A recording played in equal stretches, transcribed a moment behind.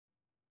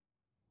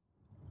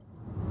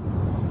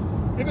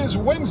It is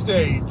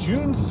Wednesday,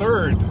 June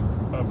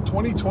 3rd of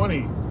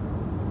 2020.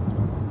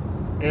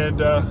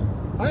 And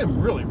I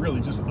am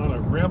really just on a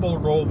ramble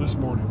roll this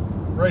morning.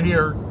 Right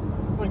here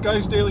on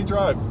Guy's Daily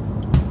Drive.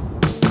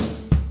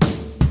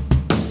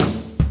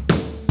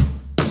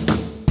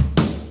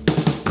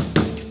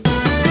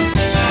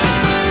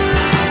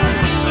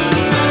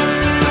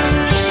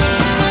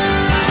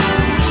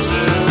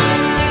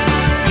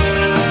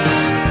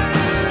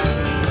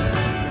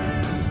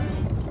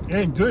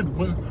 And good.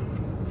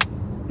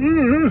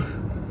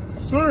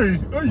 Sorry.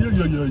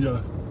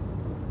 Yeah.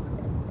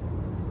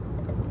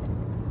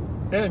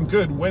 And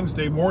good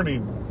Wednesday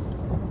morning.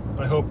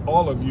 I hope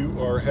all of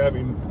you are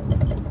having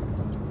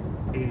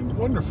a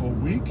wonderful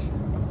week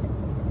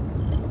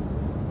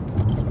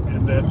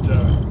and that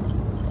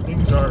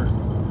things are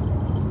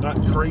not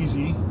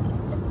crazy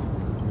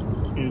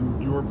in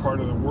your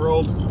part of the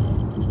world.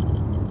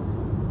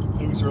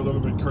 Things are a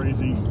little bit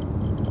crazy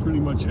pretty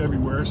much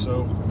everywhere,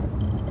 so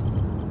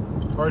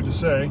hard to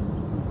say.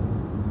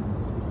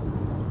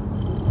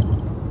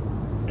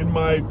 In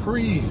my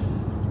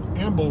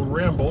preamble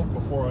ramble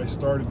before I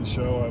started the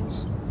show, I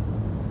was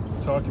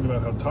talking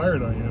about how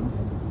tired I am.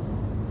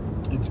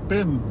 It's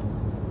been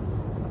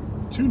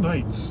 2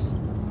 nights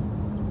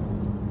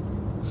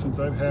since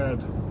I've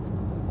had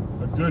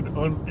a good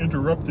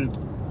uninterrupted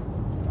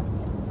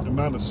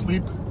amount of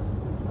sleep.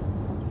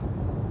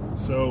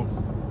 So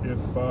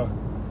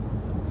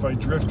if I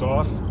drift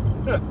off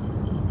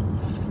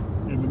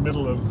in the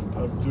middle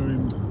of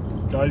doing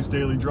Guy's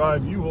Daily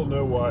Drive, you will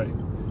know why.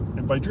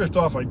 And by drift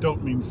off, I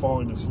don't mean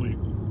falling asleep.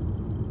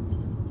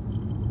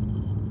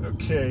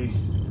 Okay.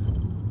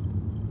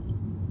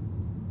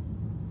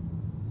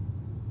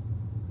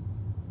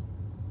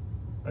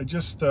 I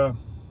just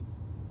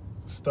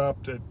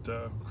stopped at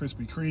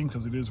Krispy Kreme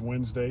because it is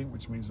Wednesday,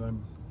 which means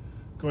I'm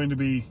going to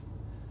be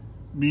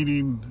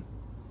meeting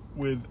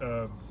with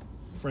a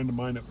friend of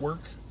mine at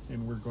work,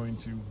 and we're going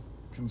to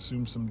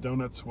consume some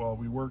donuts while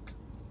we work.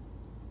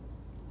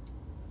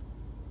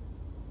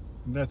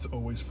 And that's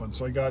always fun.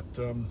 So I got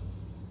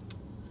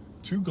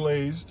 2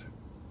 glazed,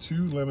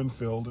 2 lemon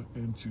filled,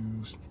 and 2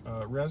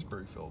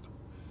 raspberry filled.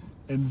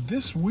 And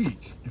this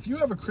week, if you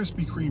have a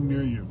Krispy Kreme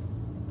near you,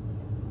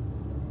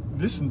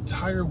 this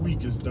entire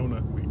week is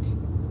donut week,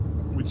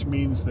 which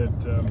means that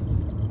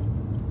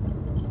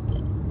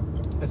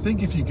I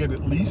think if you get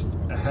at least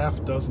a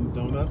half dozen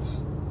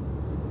donuts,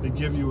 they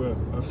give you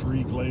a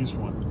free glazed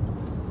one.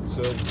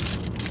 So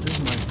here's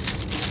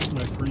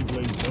my free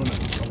glazed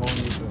donut along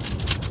with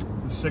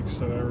the 6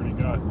 that I already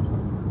got.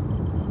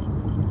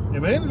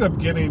 And I ended up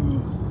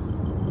getting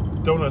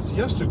donuts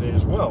yesterday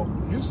as well.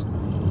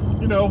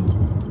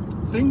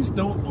 Things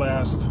don't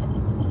last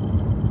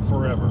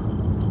forever.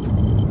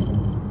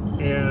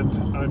 And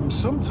I'm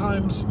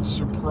sometimes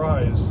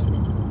surprised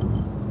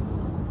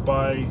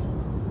by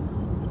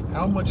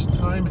how much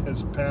time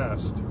has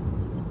passed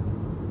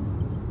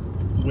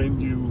when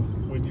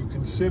you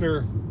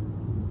consider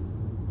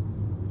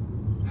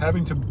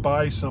having to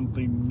buy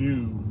something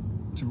new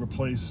to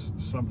replace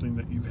something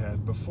that you've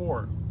had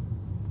before.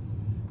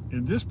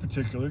 In this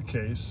particular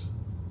case,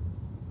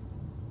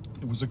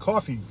 it was a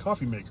coffee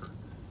maker.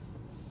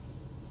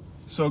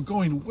 So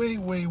going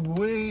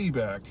way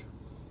back,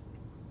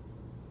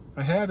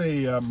 I had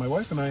my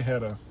wife and I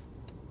had a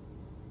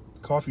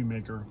coffee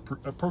maker,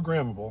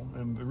 programmable,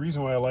 and the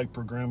reason why I like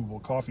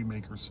programmable coffee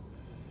makers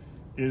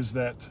is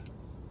that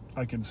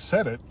I can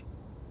set it,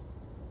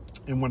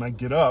 and when I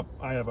get up,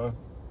 I have a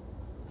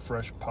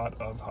fresh pot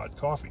of hot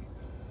coffee.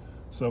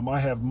 So I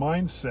have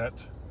mine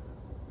set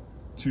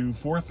to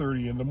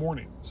 4:30 in the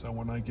morning. So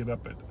when I get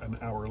up at an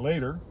hour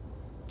later,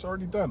 it's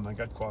already done. I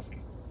got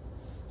coffee.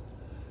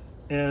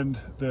 And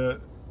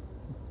the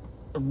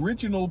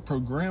original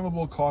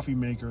programmable coffee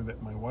maker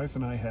that my wife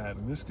and I had,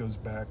 and this goes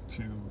back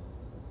to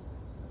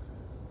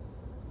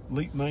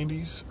late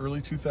 90s, early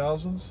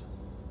 2000s.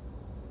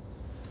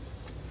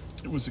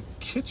 It was a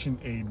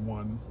KitchenAid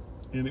one,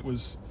 and it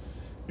was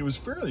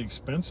fairly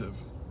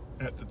expensive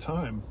at the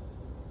time.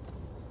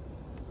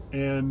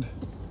 And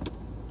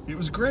it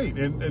was great.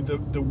 And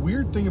the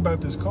weird thing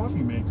about this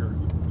coffee maker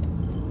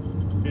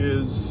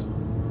is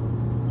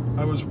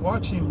my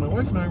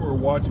wife and I were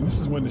watching, this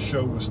is when the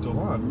show was still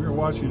on, we were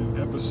watching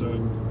an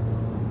episode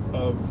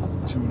of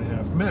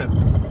 2.5 Men.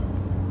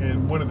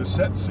 And one of the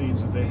set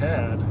scenes that they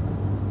had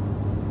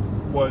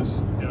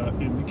was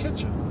in the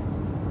kitchen.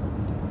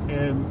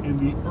 And in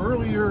the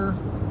earlier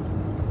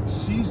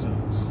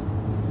seasons,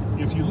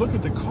 if you look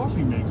at the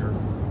coffee maker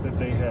that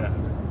they had,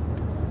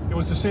 it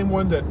was the same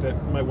one that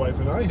my wife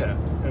and I had.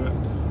 And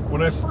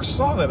when I first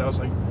saw that, I was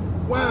like,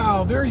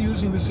 wow, they're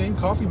using the same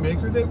coffee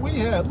maker that we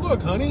had.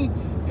 Look, honey,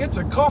 it's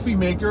a coffee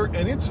maker,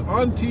 and it's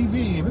on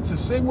TV, and it's the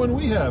same one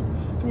we have.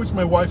 To which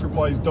my wife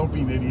replies, don't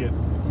be an idiot.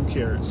 Who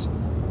cares?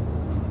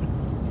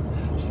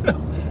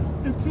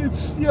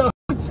 It's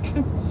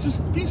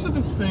just, these are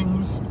the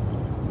things.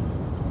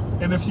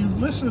 And if you've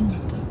listened,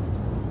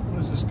 what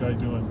is this guy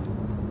doing?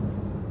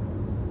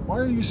 Why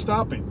are you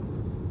stopping?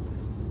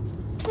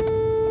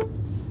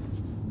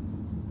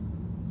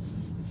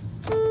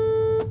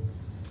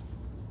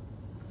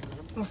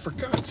 Oh, for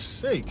God's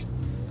sake.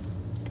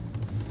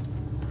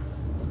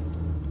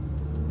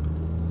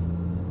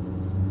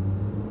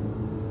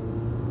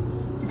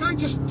 The guy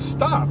just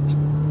stopped.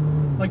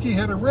 Like he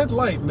had a red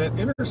light in that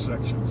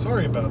intersection.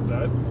 Sorry about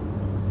that.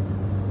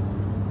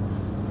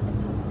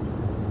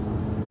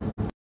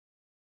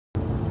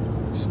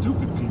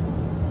 Stupid people.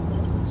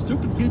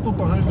 Stupid people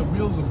behind the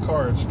wheels of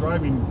cars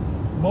driving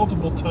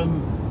multiple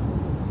ton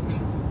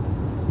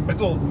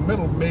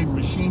metal made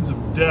machines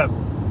of death.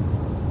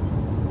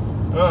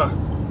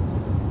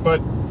 But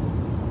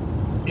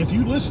if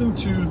you listen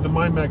to the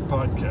MyMac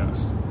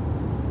Podcast,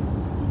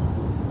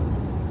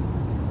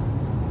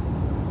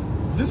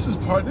 this is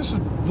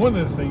one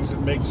of the things that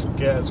makes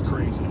Gaz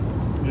crazy,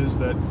 is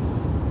that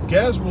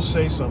Gaz will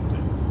say something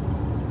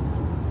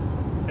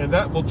and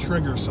that will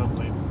trigger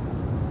something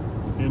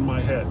in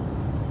my head,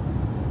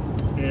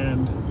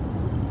 and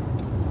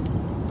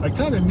I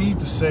kind of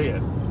need to say it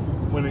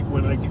when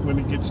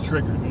it gets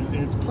triggered. And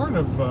it's part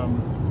of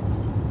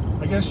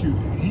I guess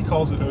he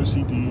calls it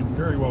OCD. It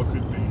very well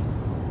could be.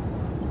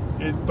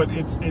 But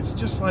it's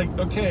just like,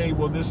 okay,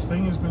 well, this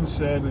thing has been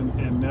said,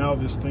 and now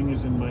this thing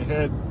is in my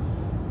head,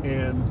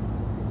 and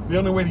the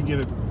only way to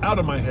get it out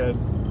of my head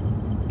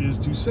is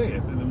to say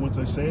it, and then once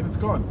I say it, it's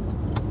gone.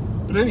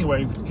 But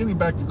anyway, getting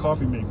back to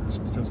coffee makers,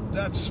 because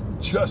that's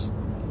just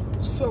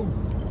so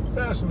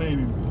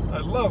fascinating. I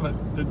love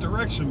it, the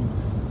direction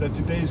that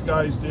today's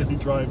Guy's Daily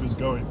Drive is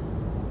going.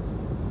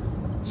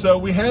 So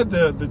we had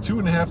the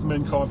 2.5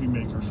 Men coffee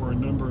maker for a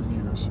number of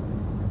years,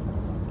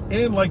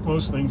 and like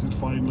most things, it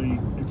finally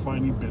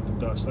bit the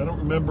dust. I don't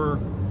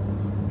remember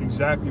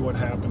exactly what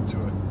happened to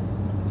it,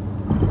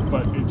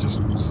 but it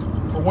just,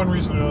 for one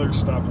reason or another,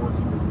 stopped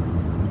working.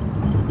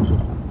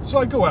 So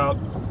I go out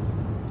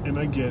and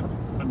I get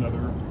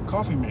another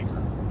coffee maker,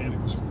 and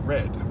it was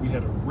red. We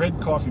had a red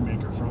coffee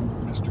maker from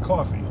Mr.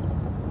 Coffee,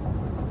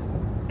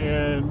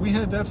 and we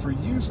had that for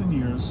years and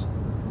years.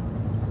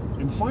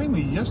 And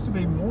finally,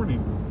 yesterday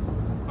morning,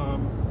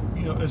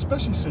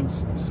 especially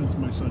since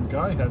my son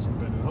Guy hasn't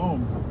been at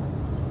home,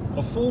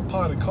 a full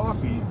pot of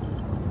coffee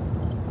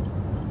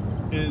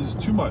is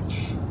too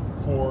much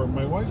for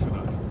my wife and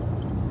I,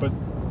 but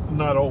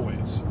not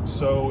always.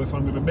 So if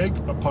I'm going to make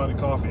a pot of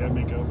coffee, I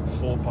make a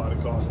full pot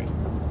of coffee.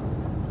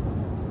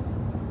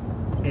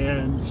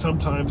 And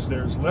sometimes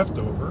there's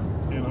leftover,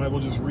 and I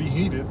will just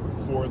reheat it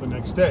for the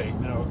next day.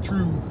 Now,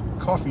 true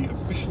coffee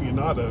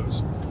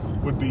aficionados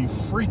would be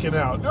freaking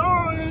out.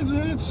 Oh,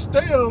 it's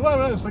stale.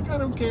 It's like, I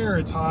don't care.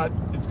 It's hot.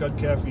 It's got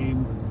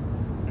caffeine,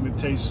 and it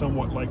tastes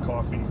somewhat like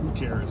coffee. Who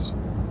cares?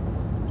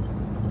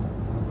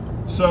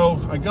 So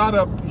I got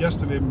up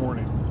yesterday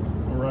morning,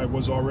 or I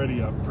was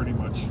already up pretty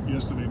much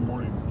yesterday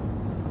morning,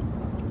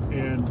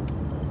 and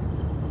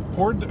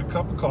poured a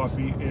cup of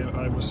coffee, and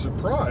I was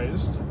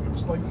surprised. It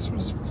was like, this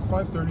was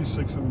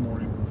 5:36 in the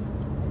morning,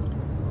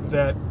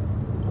 that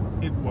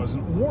it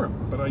wasn't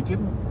warm, but I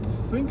didn't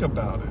think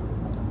about it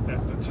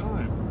at the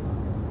time,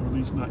 or at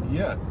least not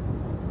yet.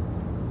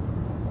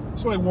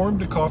 So I warmed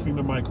the coffee in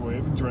the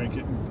microwave and drank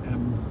it,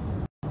 and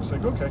I was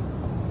like, okay.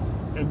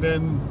 And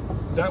then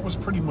that was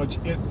pretty much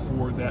it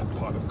for that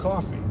pot of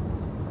coffee.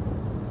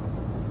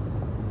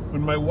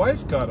 When my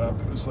wife got up,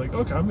 it was like,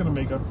 okay, I'm going to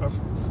make a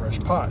fresh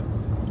pot.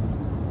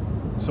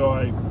 So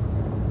I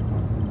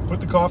put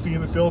the coffee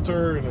in the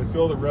filter, and I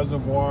fill the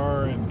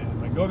reservoir, and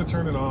I go to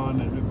turn it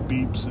on, and it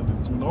beeps, and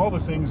it's doing all the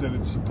things that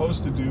it's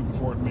supposed to do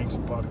before it makes a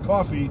pot of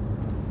coffee,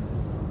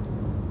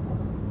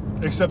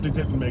 except it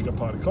didn't make a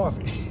pot of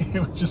coffee.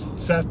 It just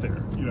sat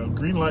there.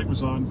 Green light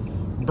was on,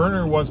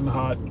 burner wasn't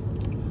hot,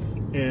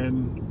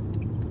 and,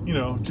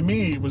 to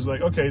me, it was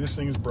like, okay, this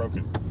thing is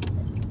broken.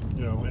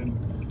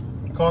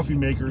 And coffee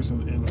makers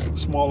and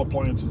small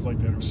appliances like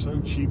that are so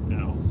cheap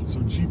now,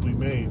 so cheaply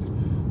made,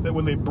 that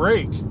when they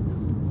break,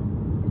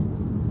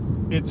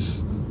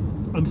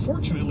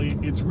 unfortunately,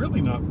 it's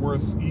really not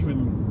worth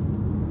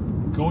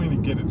even going to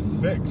get it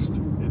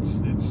fixed. It's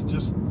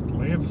just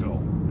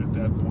landfill at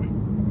that point,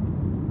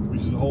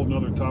 which is a whole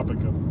nother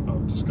topic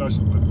of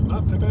discussion, but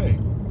not today.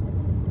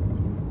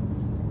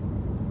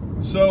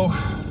 So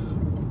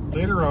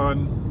later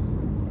on,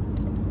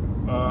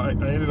 I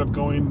ended up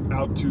going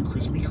out to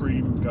Krispy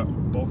Kreme and got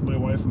both my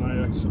wife and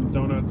I some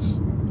donuts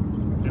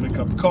and a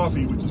cup of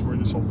coffee, which is where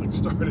this whole thing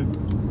started.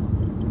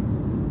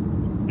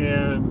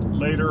 And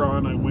later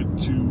on, I went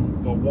to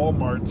the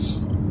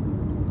Walmarts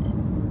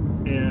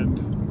and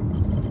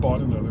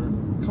bought another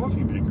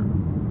coffee maker.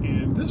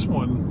 And this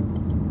one,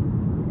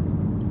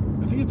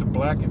 I think it's a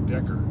Black &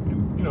 Decker.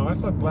 And, I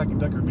thought Black &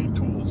 Decker made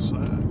tools.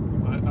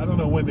 I don't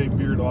know when they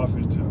veered off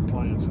into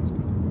appliances,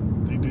 but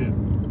they did.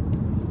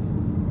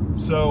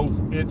 So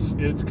it's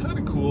kind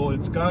of cool.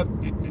 It's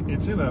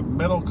in a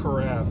metal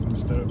carafe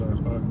instead of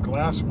a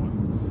glass one,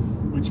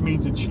 which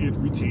means it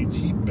retains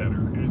heat better,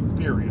 in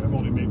theory. I've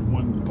only made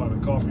one pot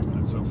of coffee with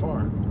it so far.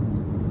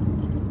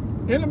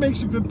 And it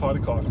makes a good pot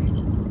of coffee.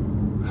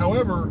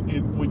 However,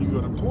 when you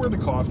go to pour the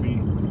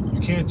coffee, you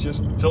can't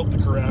just tilt the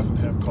carafe and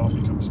have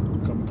coffee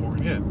come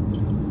pouring in.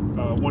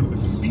 One of the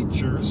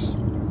features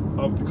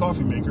of the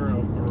coffee maker,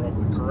 or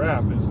of the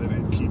carafe, is that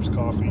it keeps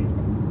coffee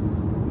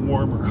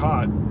warm or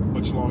hot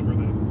much longer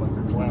than like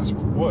a glass or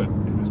wood,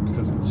 and it's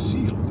because it's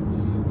sealed.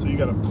 So you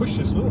got to push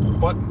this little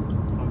button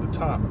on the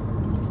top,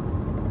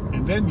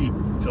 and then you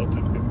tilt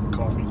it and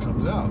coffee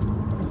comes out.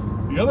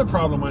 The other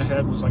problem I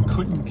had was I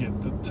couldn't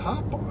get the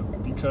top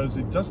on because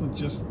it doesn't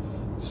just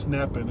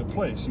snap into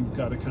place. You've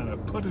got to kind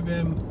of put it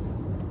in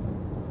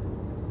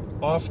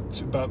off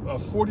to about a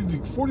 40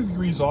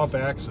 degrees off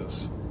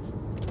axis,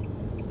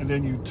 and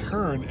then you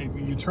turn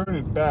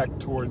it back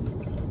toward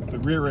the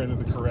rear end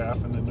of the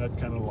carafe, and then that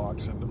kind of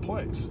locks into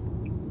place.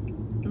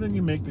 And then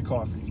you make the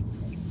coffee.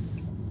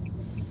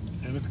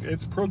 And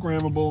it's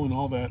programmable and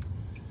all that.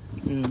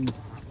 And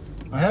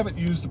I haven't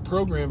used the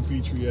program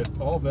feature yet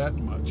all that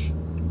much.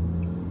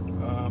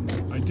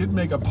 I did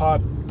make a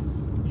pot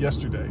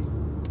yesterday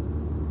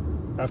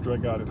after I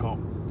got it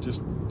home,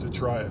 just to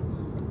try it.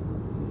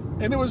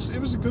 And it was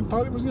a good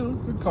pot. It was,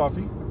 good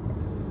coffee.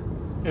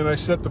 And I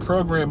set the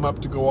program up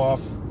to go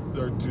off,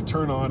 or to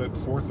turn on at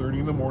 4:30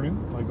 in the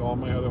morning, like all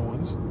my other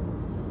ones.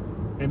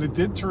 And it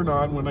did turn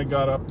on when I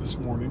got up this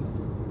morning,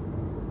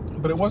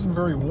 but it wasn't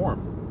very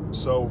warm.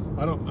 So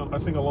I don't know. I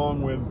think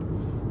along with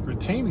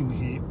retaining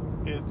heat,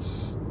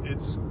 it's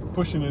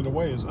pushing it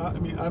away.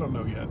 I don't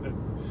know yet.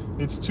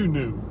 It's too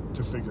new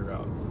to figure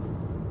out.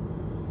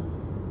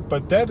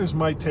 But that is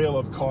my tale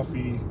of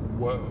coffee.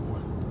 Whoa.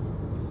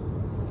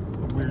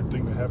 A weird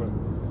thing to have a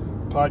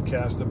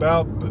podcast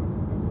about, but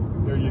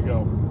there you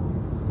go.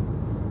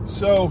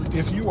 So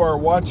if you are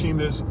watching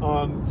this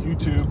on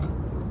YouTube,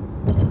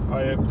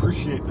 I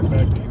appreciate the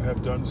fact that you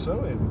have done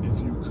so, and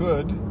if you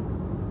could,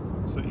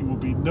 so that you will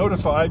be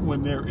notified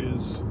when there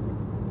is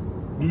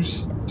new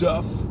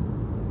stuff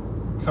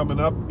coming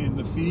up in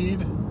the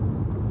feed,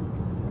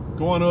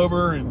 go on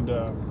over and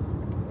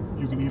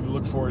you can either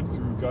look for it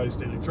through Guy's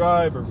Daily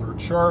Drive or Vert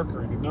Shark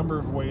or any number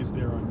of ways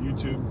there on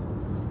YouTube.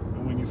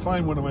 And when you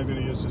find one of my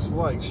videos, just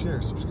like,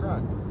 share,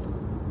 subscribe.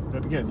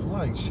 And again,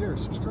 like, share,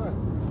 subscribe.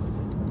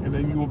 And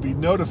then you will be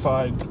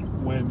notified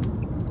when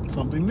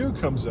something new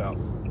comes out.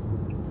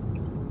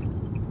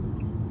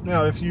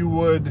 Now, if you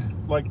would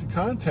like to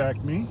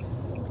contact me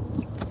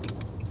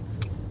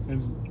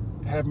and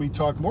have me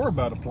talk more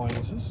about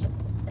appliances,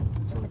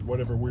 for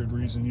whatever weird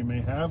reason you may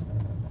have,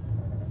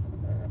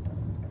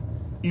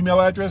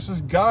 email address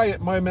is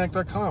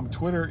guy@mymac.com.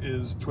 Twitter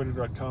is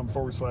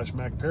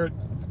twitter.com/MacParrot,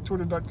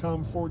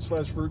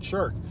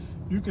 twitter.com/VertShark.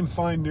 You can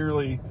find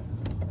nearly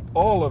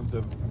all of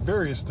the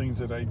various things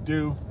that I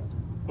do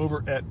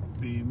over at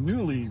the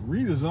newly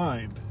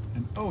redesigned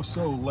and oh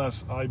so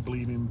less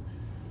eye-bleeding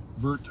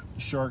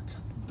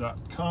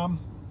VertShark.com.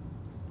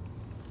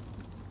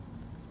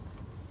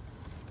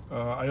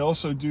 I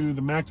also do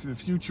the Mac to the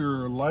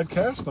Future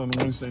livecast on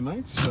Wednesday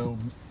nights, so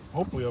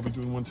hopefully I'll be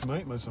doing one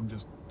tonight unless I'm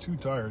just too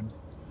tired,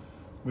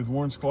 with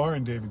Warren Sklar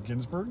and David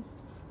Ginsburg.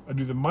 I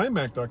do the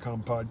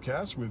MyMac.com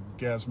podcast with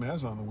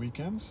Gazmaz on the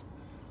weekends.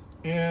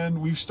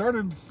 And we've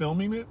started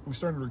filming it. We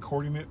started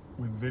recording it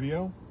with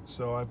video,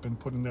 so I've been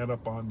putting that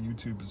up on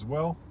YouTube as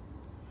well.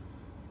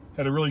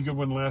 Had a really good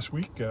one last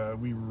week.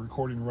 We were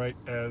recording right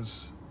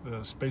as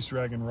the Space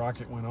Dragon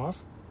rocket went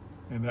off,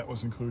 and that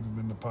was included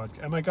in the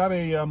podcast. And I got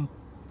a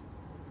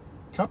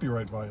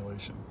copyright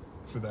violation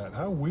for that.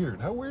 How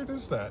weird. How weird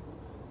is that?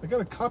 I got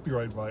a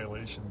copyright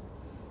violation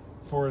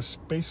for a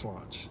space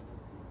launch.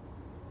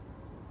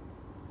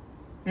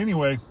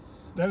 Anyway,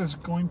 that is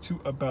going to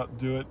about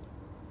do it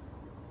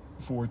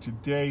for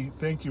today.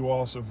 Thank you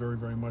all so very,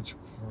 very much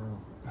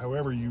for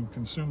however you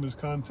consume this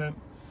content.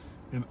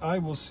 And I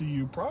will see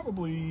you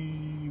probably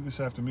this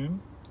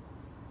afternoon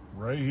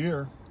right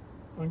here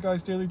on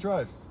Guy's Daily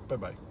Drive.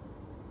 Bye-bye.